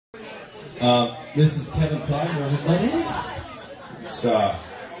This is Kevin Clyde.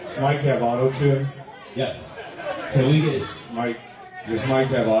 Does Mike have auto-tune? Yes. Can we get Does Mike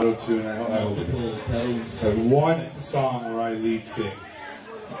have auto-tune? I hope have one song where I lead sing.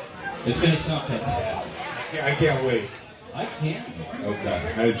 It's going to sound fantastic. I can't wait. I can.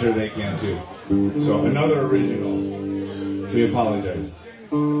 Okay. I'm sure they can too. So another original. We apologize.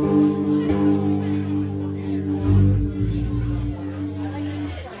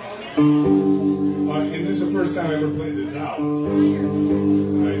 And this is the first time I ever played this out.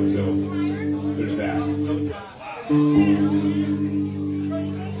 Right, so there's that.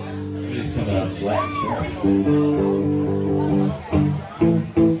 It's coming out flat, sure.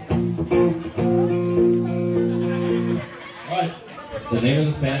 Alright, the name of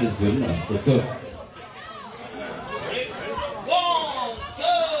this band is good enough. Let's go. 1, 2,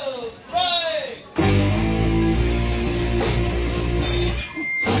 3.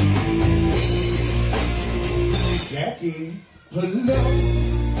 Jackie. Hello,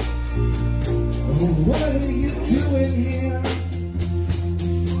 what are you doing here?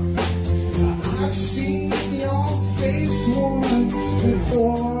 I've seen your face once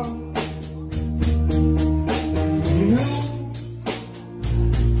before. You know,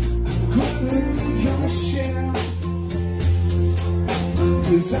 I'm gonna need your share,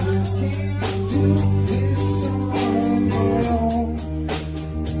 'cause I can't do this on my own.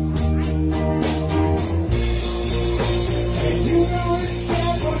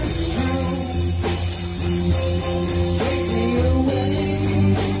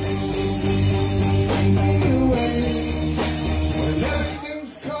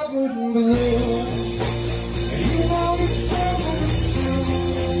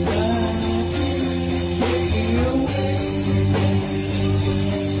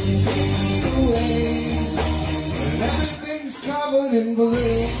 In blue.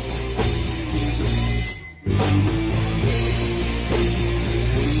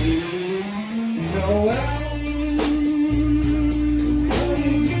 Noel, what have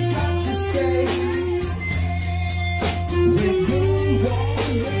you got to say? When you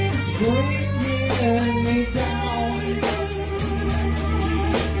always bringing me down.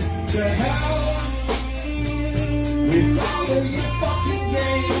 To hell with all of your fucking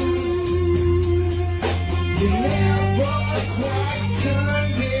games. You never quite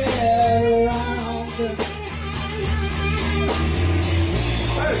turned it around.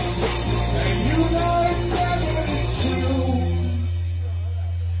 Hey, and you know exactly it's true.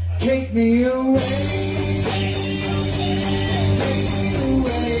 Take me away,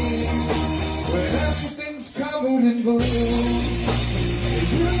 when everything's covered in blue. And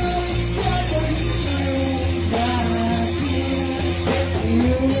you know exactly it's true. Take me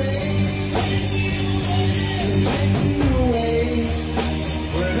away.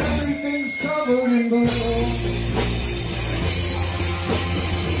 When everything's covered in blue.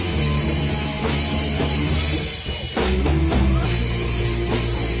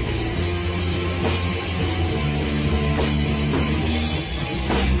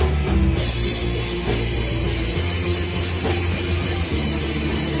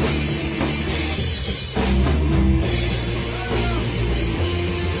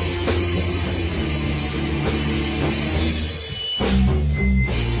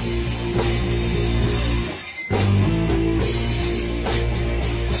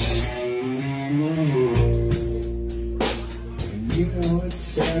 You know it's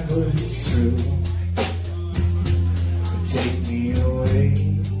sad, but it's true. Take me away,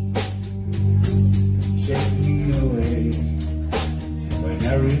 take me away, when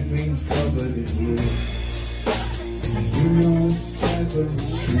everything's covered in blue. You know it's sad, but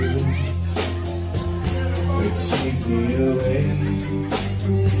it's true. But take me away,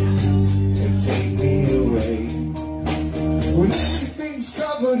 and take me away, when everything's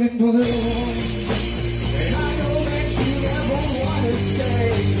covered in blue. And I know that you never want to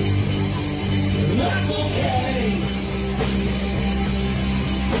stay. That's okay.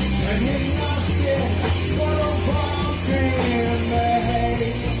 And you're not dead for a pumpkin, babe.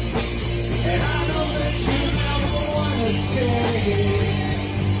 And I know that you never want to stay.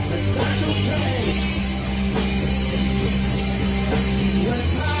 But that's okay. When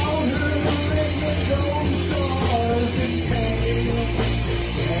powder and the gold stars in pain.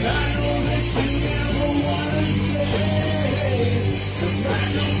 And I know that you never want to stay, but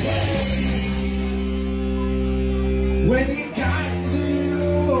that's okay. When you got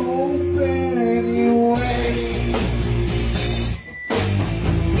little open your way.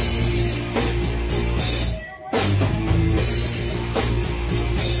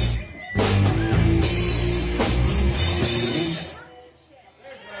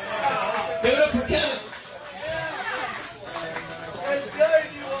 Give it up for Kevin.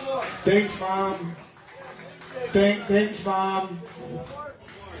 Thanks, Mom. Thanks, Mom.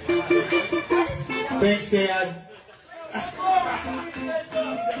 Thanks, Dad.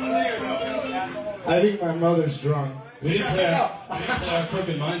 I think my mother's drunk. We didn't play our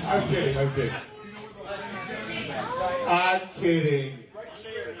Crooked Minds. I'm kidding. I'm kidding.